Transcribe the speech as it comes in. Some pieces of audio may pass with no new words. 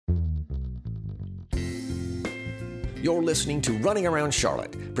You're listening to Running Around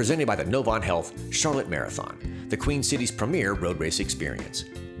Charlotte, presented by the Novant Health Charlotte Marathon, the Queen City's premier road race experience.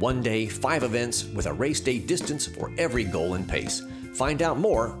 1 day, 5 events with a race day distance for every goal and pace. Find out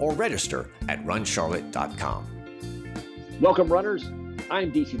more or register at runcharlotte.com. Welcome, runners.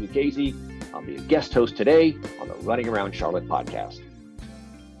 I'm DC Lucchese. I'll be a guest host today on the Running Around Charlotte podcast.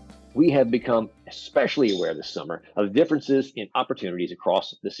 We have become especially aware this summer of the differences in opportunities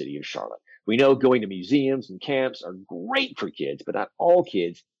across the city of Charlotte. We know going to museums and camps are great for kids, but not all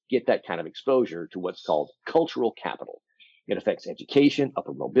kids get that kind of exposure to what's called cultural capital. It affects education,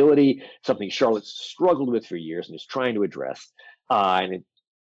 upward mobility, something Charlotte's struggled with for years and is trying to address. The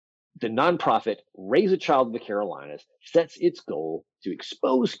nonprofit Raise a Child of the Carolinas sets its goal to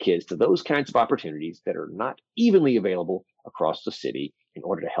expose kids to those kinds of opportunities that are not evenly available across the city in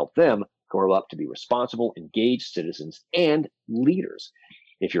order to help them grow up to be responsible, engaged citizens and leaders.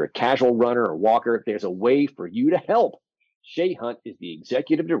 If you're a casual runner or walker, there's a way for you to help. Shay Hunt is the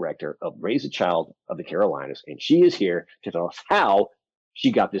executive director of Raise a Child of the Carolinas, and she is here to tell us how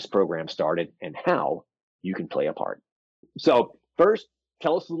she got this program started and how you can play a part. So first,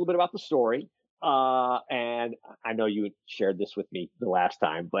 tell us a little bit about the story. And I know you shared this with me the last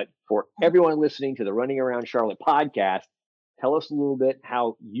time, but for everyone listening to the Running Around Charlotte podcast, tell us a little bit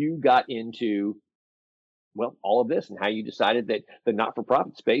how you got into, well, all of this and how you decided that the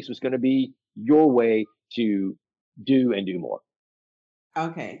not-for-profit space was going to be your way to do and do more.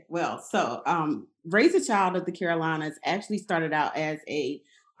 Okay, well, so Raise a Child of the Carolinas actually started out as a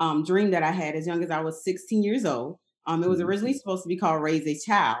dream that I had as young as I was 16 years old. It was originally supposed to be called Raise a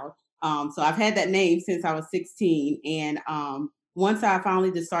Child. So I've had that name since I was 16. And once I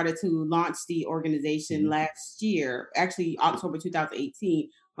finally decided to launch the organization last year, actually October 2018,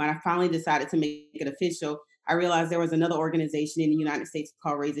 when I finally decided to make it official, I realized there was another organization in the United States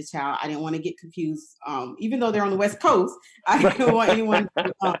called Raise a Child. I didn't want to get confused. Even though they're on the West Coast, I didn't want anyone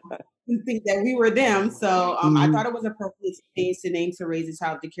to think that we were them. So I thought it was appropriate to change the name to Raise a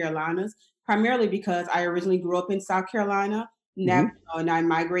Child of the Carolinas, primarily because I originally grew up in South Carolina. And I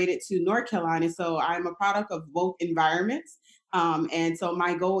migrated to North Carolina. So I'm a product of both environments. And so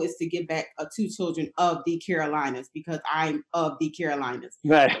my goal is to give back to children of the Carolinas because I'm of the Carolinas.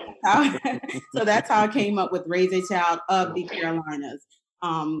 Right. So that's how I came up with Raise a Child of the Carolinas.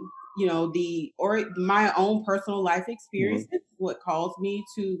 My own personal life experience is what caused me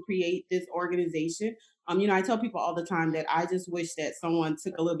to create this organization. I tell people all the time that I just wish that someone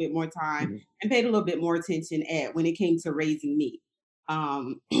took a little bit more time and paid a little bit more attention when it came to raising me.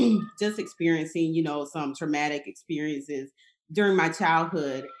 Just experiencing, some traumatic experiences during my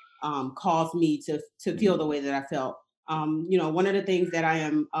childhood caused me to feel the way that I felt. One of the things that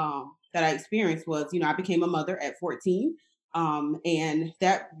I experienced was, I became a mother at 14. And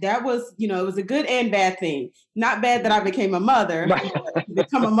that was, it was a good and bad thing. Not bad that I became a mother, but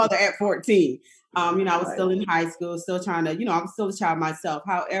become a mother at 14. I was still in high school, still trying to, I was still a child myself.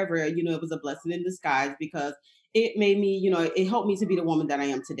 However, it was a blessing in disguise because it made me, it helped me to be the woman that I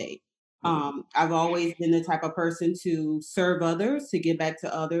am today. I've always been the type of person to serve others, to give back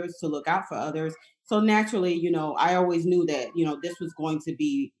to others, to look out for others. So naturally, I always knew that, this was going to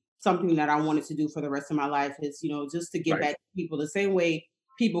be something that I wanted to do for the rest of my life is, just to give back to people the same way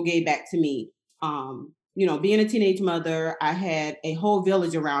people gave back to me. Being a teenage mother, I had a whole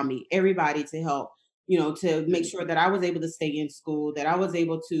village around me, everybody to help, to make sure that I was able to stay in school, that I was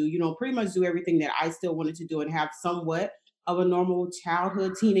able to, pretty much do everything that I still wanted to do and have somewhat of a normal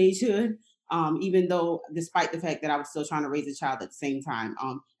childhood, teenagehood, even though despite the fact that I was still trying to raise a child at the same time.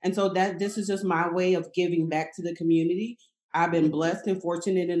 And so this is just my way of giving back to the community. I've been blessed and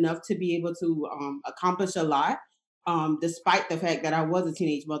fortunate enough to be able to accomplish a lot, despite the fact that I was a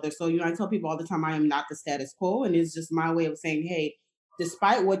teenage mother. So, I tell people all the time, I am not the status quo. And it's just my way of saying, hey,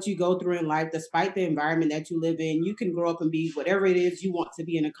 despite what you go through in life, despite the environment that you live in, you can grow up and be whatever it is you want to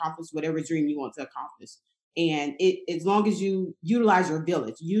be and accomplish whatever dream you want to accomplish. And as long as you utilize your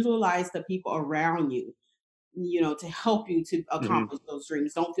village, utilize the people around you, to help you to accomplish those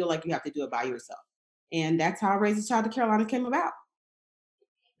dreams. Don't feel like you have to do it by yourself. And that's how Raise a Child of Carolina came about.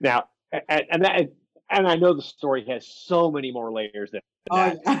 Now, and I know the story has so many more layers than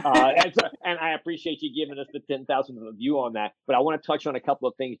that. And I appreciate you giving us the 10,000th view on that. But I want to touch on a couple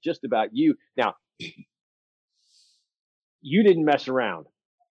of things just about you. Now, you didn't mess around.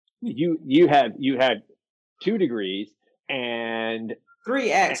 You had 2 degrees and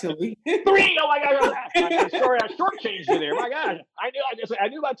 3 actually. 3! Oh my God! I'm sorry, I shortchanged you there. My God, I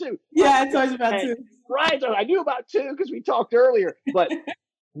knew about 2. Yeah, I told you about 2. Right, so I knew about 2 because we talked earlier. But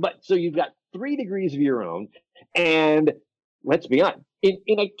so you've got 3 degrees of your own, and let's be honest,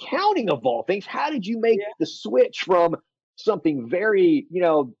 in accounting of all things, how did you make the switch from something very,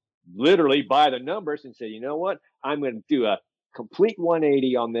 literally by the numbers and say, you know what, I'm going to do a complete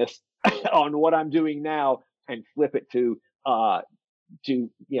 180 on this, on what I'm doing now, and flip it to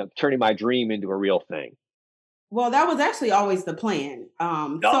turning my dream into a real thing? Well, that was actually always the plan.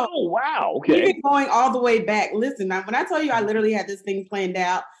 So Oh, wow. Okay. even going all the way back, listen, when I tell you I literally had this thing planned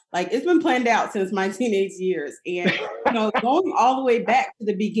out, like it's been planned out since my teenage years. And, going all the way back to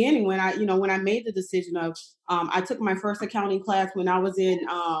the beginning when I made the decision of, I took my first accounting class when I was in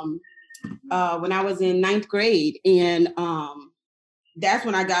ninth grade. And that's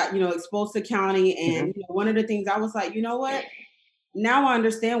when I got, exposed to accounting. And one of the things I was like, you know what? Now I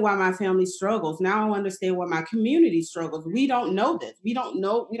understand why my family struggles. Now I understand why my community struggles. We don't know this. We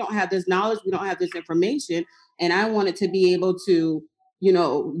don't have this knowledge. We don't have this information. And I wanted to be able to,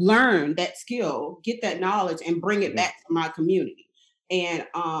 learn that skill, get that knowledge, and bring it back to my community. And,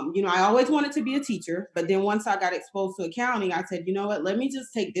 I always wanted to be a teacher. But then once I got exposed to accounting, I said, you know what, let me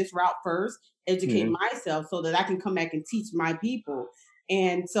just take this route first, educate myself so that I can come back and teach my people.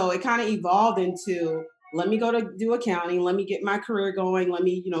 And so it kind of evolved into, let me go to do accounting. Let me get my career going. Let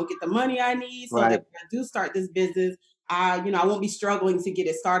me, get the money I need so that when I do start this business, I won't be struggling to get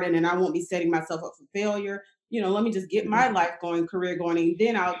it started, and I won't be setting myself up for failure. Let me just get my life going, career going, and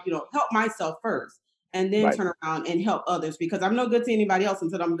then I'll, help myself first, and then turn around and help others, because I'm no good to anybody else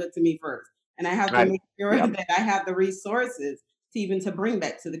until I'm good to me first. And I have to make sure that I have the resources to even to bring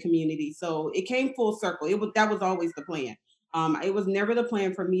back to the community. So it came full circle. That was always the plan. It was never the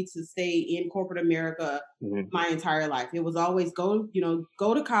plan for me to stay in corporate America my entire life. It was always go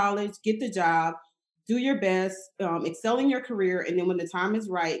to college, get the job, do your best, excel in your career, and then when the time is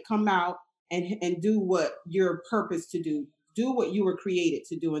right, come out and do what your purpose to do what you were created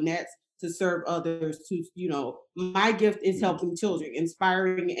to do, and that's to serve others. To my gift is helping children,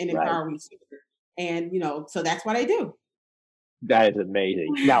 inspiring and empowering children, and so that's what I do. That is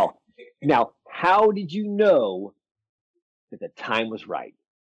amazing. Now, how did you know that the time was right?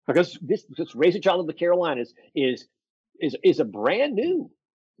 Because this Raise a Child of the Carolinas is a brand new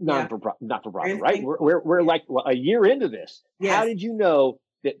not-for-profit, right? We're like a year into this. Yes. How did you know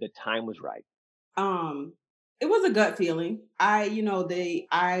that the time was right? It was a gut feeling. I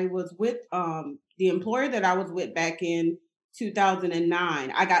was with the employer that I was with back in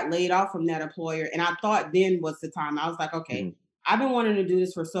 2009. I got laid off from that employer, and I thought then was the time. I was like, okay, I've been wanting to do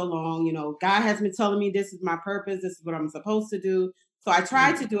this for so long. God has been telling me this is my purpose. This is what I'm supposed to do. So I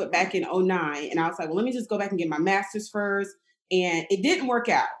tried to do it back in 2009, and I was like, well, let me just go back and get my master's first. And it didn't work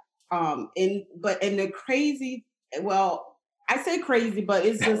out. I say crazy, but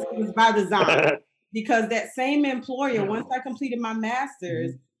it was by design, because that same employer, once I completed my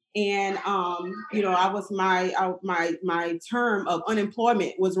master's, and I was my term of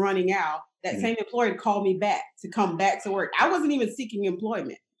unemployment was running out, that same employer called me back to come back to work. I wasn't even seeking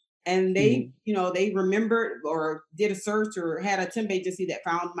employment. And they, they remembered or did a search or had a temp agency that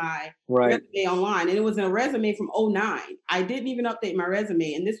found my resume online. And it was a resume from 2009. I didn't even update my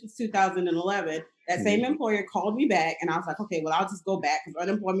resume. And this was 2011. That same employer called me back, and I was like, okay, well, I'll just go back because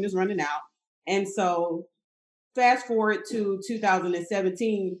unemployment is running out. And so fast forward to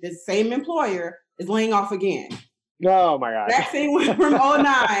 2017, the same employer is laying off again. Oh my God. That same one from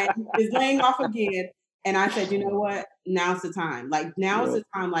 2009 is laying off again. And I said, you know what? Now's the time. Like, now is the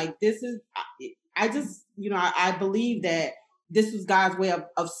time. Like, this is, I just, I believe that this was God's way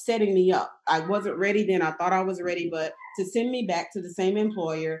of setting me up. I wasn't ready then. I thought I was ready, but to send me back to the same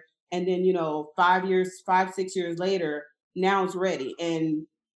employer, and then, 5, 6 years later, now it's ready. And,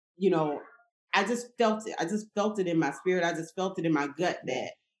 I just felt it. I just felt it in my spirit. I just felt it in my gut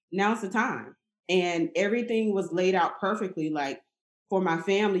that now's the time. And everything was laid out perfectly. Like, for my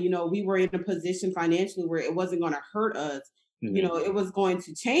family, we were in a position financially where it wasn't going to hurt us. It was going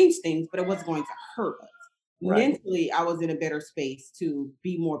to change things, but it wasn't going to hurt us. Mentally, I was in a better space to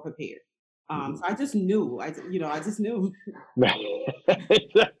be more prepared. So I just knew. I just knew.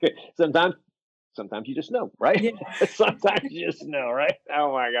 Sometimes you just know, right? Yeah. Sometimes you just know, right?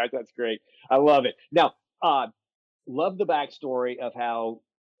 Oh my gosh, that's great. I love it. Now, love the backstory of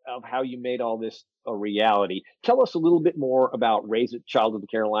how you made all this a reality. Tell us a little bit more about Raise a Child of the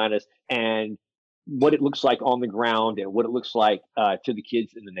Carolinas and what it looks like on the ground and what it looks like to the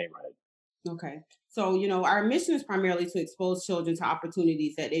kids in the neighborhood. Okay. So, our mission is primarily to expose children to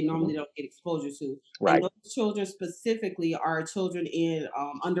opportunities that they normally don't get exposure to. Right. And those children specifically are children in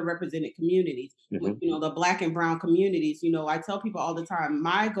underrepresented communities, the Black and brown communities. I tell people all the time,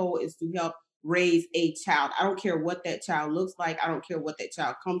 my goal is to help raise a child. I don't care what that child looks like. I don't care what that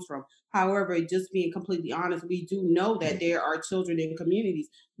child comes from. However, just being completely honest, we do know that there are children in communities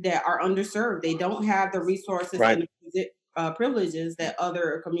that are underserved. They don't have the resources Right. and the privileges that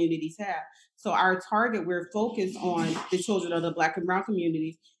other communities have. So our target, we're focused on the children of the Black and Brown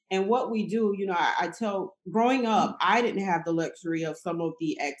communities. And what we do, I tell, growing up, I didn't have the luxury of some of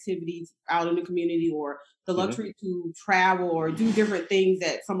the activities out in the community, or the luxury to travel or do different things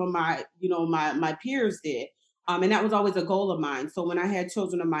that some of my, my peers did. And that was always a goal of mine. So when I had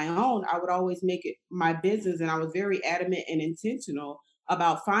children of my own, I would always make it my business. And I was very adamant and intentional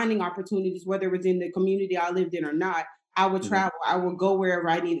about finding opportunities, whether it was in the community I lived in or not. I would travel. I would go wherever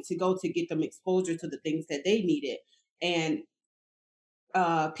I needed to go to get them exposure to the things that they needed. And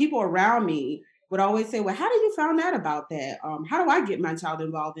people around me would always say, well, how did you find out about that? How do I get my child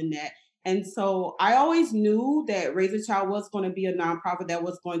involved in that? And so I always knew that Raise a Child was going to be a nonprofit that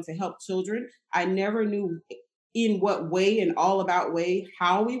was going to help children. I never knew in what way and all about way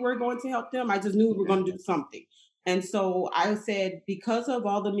how we were going to help them. I just knew we were going to do something. And so I said, because of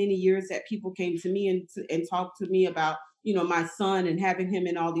all the many years that people came to me and talked to me about, my son and having him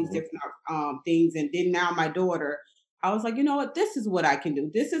in all these different things, and then now my daughter, I was like, you know what, this is what I can do.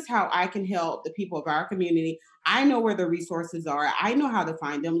 This is how I can help the people of our community. I know where the resources are. I know how to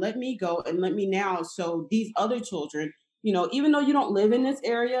find them. Let me go and let me now show these other children, even though you don't live in this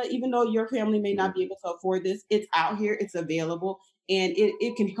area, even though your family may not be able to afford this, it's out here, it's available, and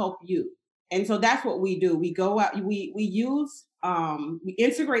it can help you. And so that's what we do. We go out, we use, we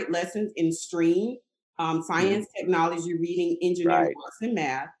integrate lessons in STREAM, science, technology, reading, engineering, Right. arts, and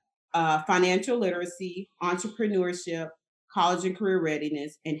math, financial literacy, entrepreneurship, college and career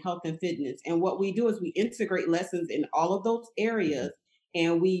readiness, and health and fitness. And what we do is we integrate lessons in all of those areas,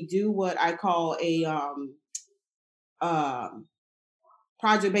 and we do what I call a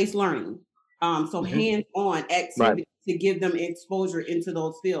project-based learning. So hands-on activity to give them exposure into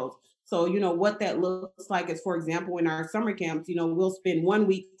those fields. So, what that looks like is, for example, in our summer camps, we'll spend 1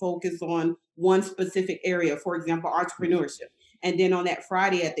 week focused on one specific area, for example, entrepreneurship. And then on that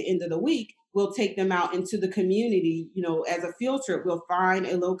Friday at the end of the week, we'll take them out into the community, as a field trip. We'll find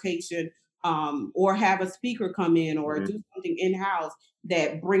a location, or have a speaker come in, or do something in-house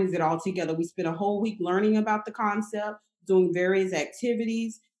that brings it all together. We spend a whole week learning about the concept, doing various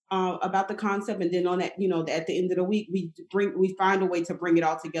activities about the concept, and then on that, at the end of the week, we find a way to bring it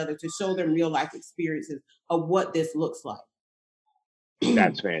all together to show them real life experiences of what this looks like.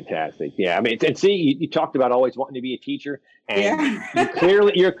 That's fantastic. Yeah, I mean, and see, you talked about always wanting to be a teacher, and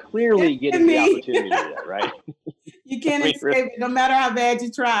you're clearly getting the opportunity there, right? You can't escape it, no matter how bad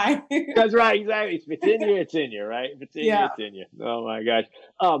you try. That's right, exactly. If it's in you, it's in you, right? If it's in you, it's in you. Oh my gosh.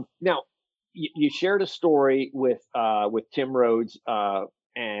 Now, you shared a story with Tim Rhodes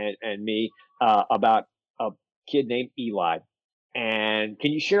and me about a kid named Eli. And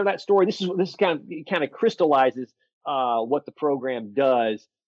can you share that story? This is kind of crystallizes what the program does,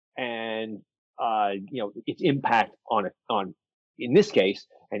 and its impact on in this case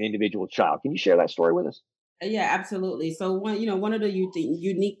an individual child. Can you share that story with us? Yeah, absolutely. So one of the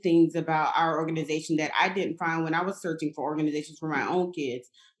unique things about our organization that I didn't find when I was searching for organizations for my own kids,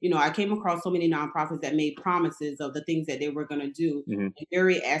 I came across so many nonprofits that made promises of the things that they were going to do in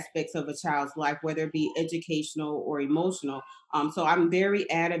various aspects of a child's life, whether it be educational or emotional. So I'm very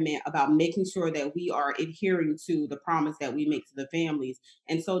adamant about making sure that we are adhering to the promise that we make to the families.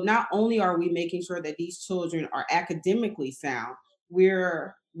 And so not only are we making sure that these children are academically sound,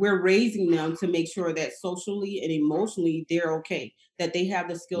 we're raising them to make sure that socially and emotionally they're okay, that they have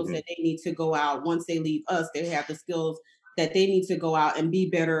the skills that they need to go out. Once they leave us, they have the skills that they need to go out and be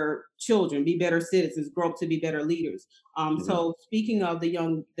better children, be better citizens, grow up to be better leaders. So speaking of the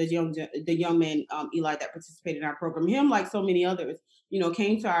young man, Eli, that participated in our program, him, like so many others,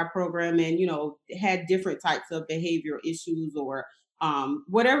 came to our program and, had different types of behavioral issues, or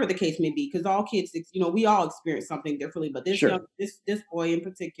whatever the case may be, because all kids, we all experience something differently. But this this boy in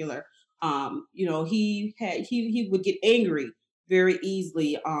particular, he would get angry very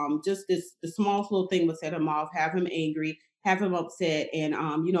easily. Just the smallest little thing would set him off, have him angry, have him upset, and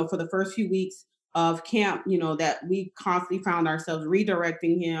for the first few weeks of camp, that we constantly found ourselves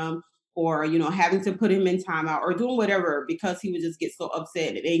redirecting him, or having to put him in timeout or doing whatever, because he would just get so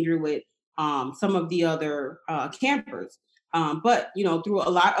upset and angry with some of the other campers. But through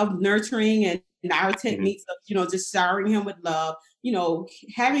a lot of nurturing and our techniques of just showering him with love,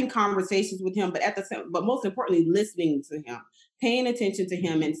 having conversations with him, but most importantly, listening to him, paying attention to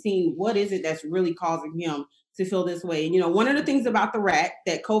him, and seeing what is it that's really causing him to feel this way. And one of the things about the rat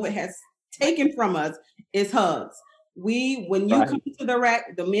that COVID has taken from us is hugs. When you come to the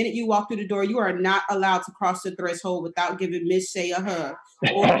rack, the minute you walk through the door, you are not allowed to cross the threshold without giving Miss Shay a hug.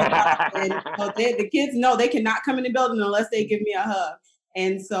 The kids know they cannot come in the building unless they give me a hug.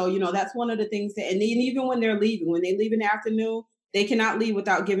 And so, that's one of the things that, and even when they leave in the afternoon, they cannot leave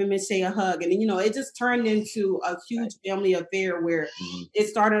without giving Miss Shay a hug. And, it just turned into a huge family affair where it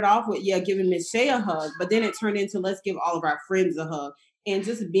started off with, giving Miss Shay a hug, but then it turned into let's give all of our friends a hug. And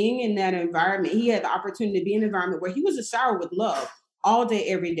just being in that environment, he had the opportunity to be in an environment where he was a shower with love all day,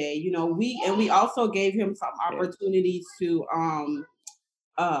 every day. We also gave him some opportunities to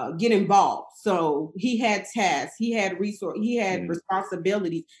get involved. So he had tasks, he had he had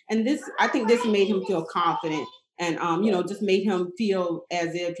responsibilities. And I think this made him feel confident and, just made him feel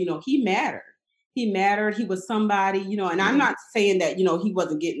as if, he mattered. He mattered. He was somebody, and I'm not saying that, he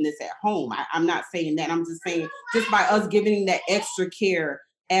wasn't getting this at home. I'm not saying that. I'm just saying just by us giving that extra care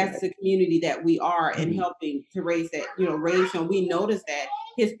as the community that we are and helping to raise him, we noticed that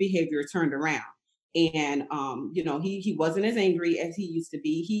his behavior turned around. And, he wasn't as angry as he used to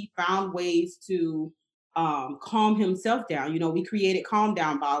be. He found ways to calm himself down. We created calm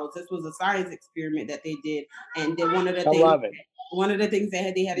down bottles. This was a science experiment that they did. And then one of the things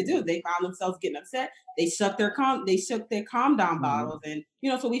that they had to do, they found themselves getting upset. They shook their calm down bottles. And,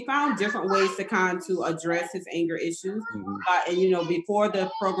 so we found different ways to address his anger issues. And, before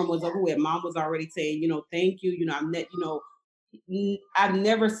the program was over with, Mom was already saying, thank you. I've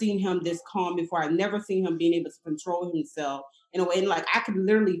never seen him this calm before. I've never seen him being able to control himself in a way. And like, I could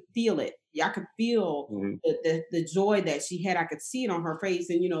literally feel it. I could feel the joy that she had. I could see it on her face.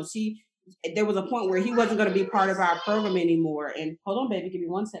 And, there was a point where he wasn't going to be part of our program anymore. And hold on, baby, give me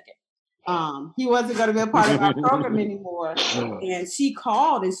 1 second. He wasn't going to be a part of our program anymore. And she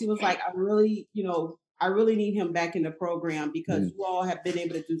called and she was like, I really need him back in the program because you all have been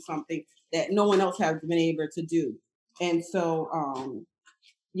able to do something that no one else has been able to do. And so,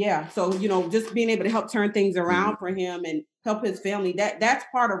 just being able to help turn things around for him and help his family, that's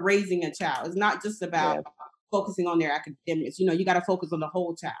part of raising a child. It's not just about focusing on their academics. You got to focus on the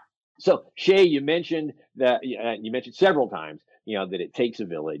whole child. So, Shay, you mentioned that you mentioned several times, that it takes a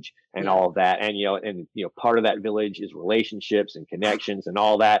village and all of that. And, part of that village is relationships and connections and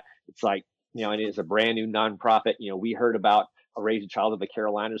all that. It's like, and it's a brand new nonprofit. We heard about Raise a Child of the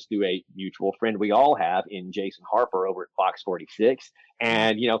Carolinas through a mutual friend we all have in Jason Harper over at Fox 46.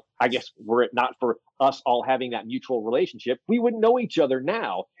 And, I guess were it not for us all having that mutual relationship, we wouldn't know each other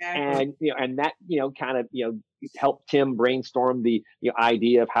now. Exactly. And that, kind of, helped Tim brainstorm the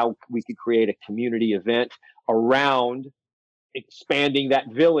idea of how we could create a community event around expanding that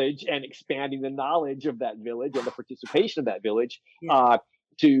village and expanding the knowledge of that village and the participation of that village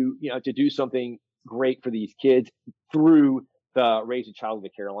to do something great for these kids through the Raise a Child of the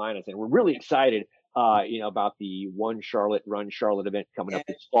Carolinas. And we're really excited, about the One Charlotte, Run Charlotte event coming up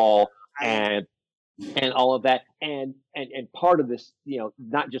this fall and all of that. And part of this,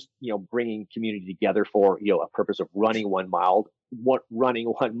 not just, bringing community together for, a purpose of running 1 mile,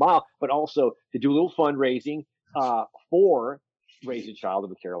 but also to do a little fundraising, for Raise a Child of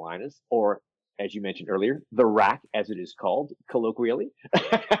the Carolinas, or as you mentioned earlier, the RAC, as it is called colloquially.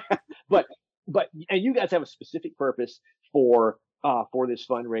 But you guys have a specific purpose for this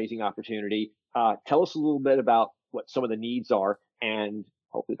fundraising opportunity. Tell us a little bit about what some of the needs are, and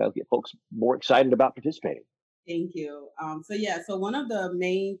hopefully that'll get folks more excited about participating. Thank you. So one of the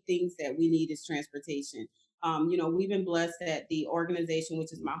main things that we need is transportation. We've been blessed that the organization,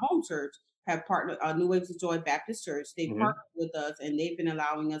 which is my home church, have partnered, New Waves of Joy Baptist Church. They partnered with us, and they've been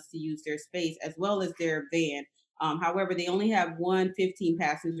allowing us to use their space as well as their van. However, they only have one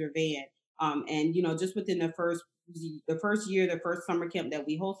 15-passenger van. And just within the first year, the first summer camp that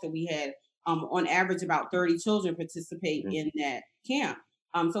we hosted, we had on average about 30 children participate in that camp.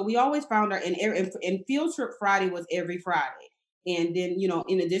 So we always found and Field Trip Friday was every Friday. And then,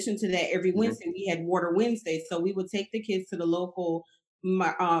 in addition to that, every Wednesday we had Water Wednesday. So we would take the kids to the local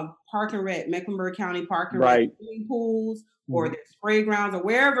Park and Rec, Mecklenburg County Park and Rec swimming pools or the spray grounds or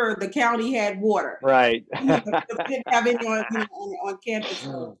wherever the county had water. Right. Have it on campus.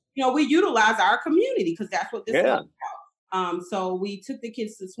 So, we utilize our community because that's what this is about. So we took the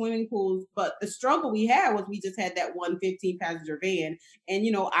kids to swimming pools, but the struggle we had was we just had that one 15-passenger van. And,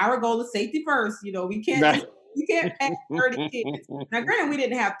 our goal is safety first. We can't you can't pack 30 kids. Now, granted, we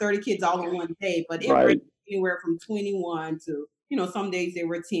didn't have 30 kids all in one day, but it was anywhere from 21 to, some days there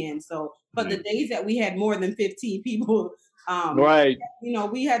were 10. So, but the days that we had more than 15 people,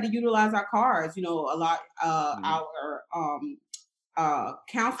 we had to utilize our cars, a lot, our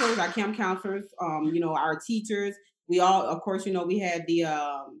counselors, our camp counselors, our teachers. We all, of course, we had the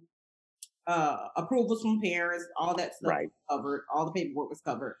approvals from parents, all that stuff was covered, all the paperwork was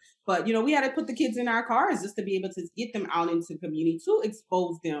covered. But, we had to put the kids in our cars just to be able to get them out into the community, to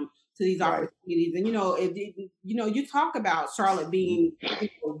expose them to these opportunities. And, you talk about Charlotte being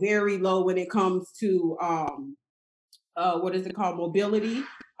very low when it comes to, what is it called? Mobility,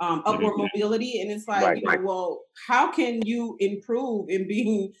 upward mobility. And it's like, well, how can you improve in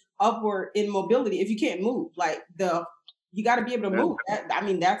being upward in mobility if you can't move? Like you got to be able to move.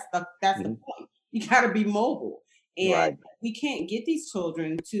 That's the point. You got to be mobile. And we can't get these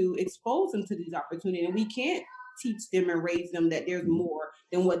children to expose them to these opportunities. And we can't teach them and raise them that there's more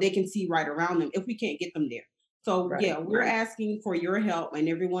than what they can see right around them if we can't get them there. So we're asking for your help and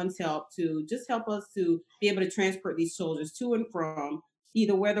everyone's help to just help us to be able to transport these children to and from,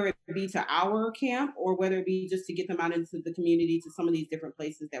 either whether it be to our camp or whether it be just to get them out into the community to some of these different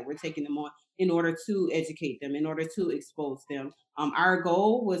places that we're taking them on in order to educate them, in order to expose them. Our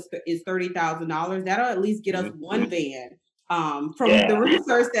goal is $30,000. That'll at least get us one van. From the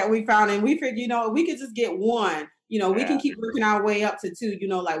research that we found, and we figured, we could just get one. We can keep working our way up to two.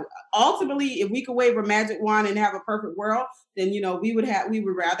 Like ultimately, if we could wave a magic wand and have a perfect world, then we would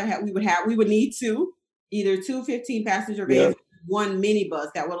need two, either two 15-passenger vans, one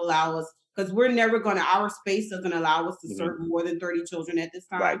minibus that would allow us, because our space doesn't allow us to serve more than 30 children at this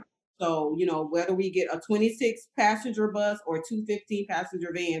time. Right. So, whether we get a 26-passenger bus or two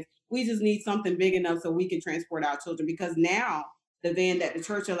 15-passenger vans, we just need something big enough so we can transport our children, because now the van that the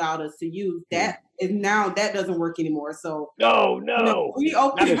church allowed us to use, that doesn't work anymore. So no, we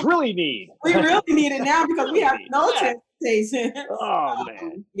really need. We really need it now because we have no transportation. Oh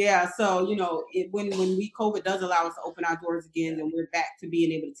man. So when COVID does allow us to open our doors again and we're back to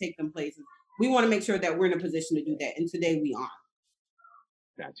being able to take them places, we want to make sure that we're in a position to do that. And today we aren't.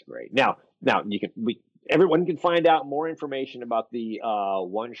 That's great. Now everyone can find out more information about the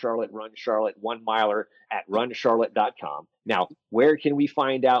One Charlotte, Run Charlotte 1 miler at runcharlotte.com. Now, where can we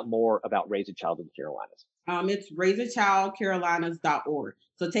find out more about Raise a Child in the Carolinas? It's raiseachildcarolinas.org.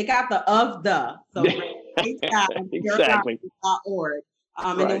 So take out the of the. So raiseachildcarolinas.org.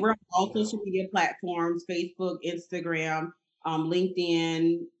 And then we're on all social media platforms: Facebook, Instagram,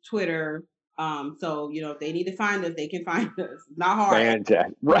 LinkedIn, Twitter. So, if they need to find us, they can find us. It's not hard.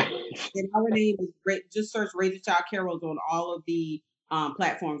 Fantastic. Right. And our name is just search Raise a Child Carols on all of the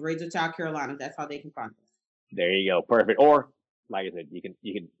platforms. Raise a Child Carolinas. That's how they can find us. There you go. Perfect. Or, like I said, you can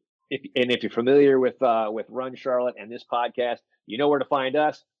if you're familiar with Run Charlotte and this podcast, you know where to find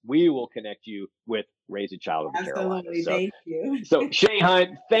us. We will connect you with Raise a Child in the Carolinas. Absolutely. Thank you. So Shay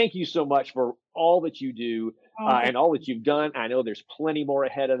Hunt, thank you so much for all that you do and all that you've done. I know there's plenty more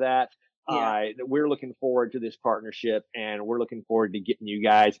ahead of that. We're looking forward to this partnership, and we're looking forward to getting you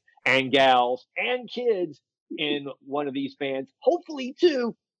guys and gals and kids in one of these vans. Hopefully,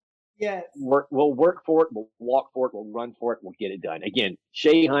 two. Yes. We'll work for it. We'll walk for it. We'll run for it. We'll get it done. Again,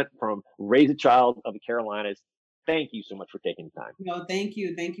 Shay Hunt from Raise a Child of the Carolinas. Thank you so much for taking the time. No, thank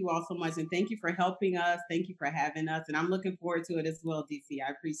you. Thank you all so much. And thank you for helping us. Thank you for having us. And I'm looking forward to it as well, DC.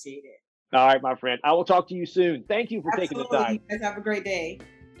 I appreciate it. All right, my friend. I will talk to you soon. Thank you for taking the time. You guys have a great day.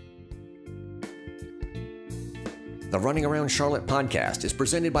 The Running Around Charlotte podcast is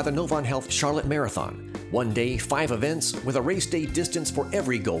presented by the Novant Health Charlotte Marathon. 1 day, 5 events with a race day distance for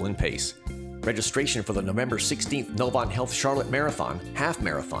every goal and pace. Registration for the November 16th Novant Health Charlotte Marathon, Half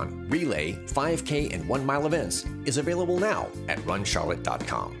Marathon, Relay, 5K, and 1 mile events is available now at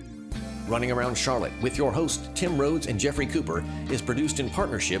runcharlotte.com. Running Around Charlotte with your hosts Tim Rhodes and Jeffrey Cooper is produced in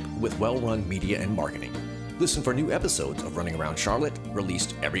partnership with Well Run Media and Marketing. Listen for new episodes of Running Around Charlotte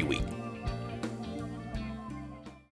released every week.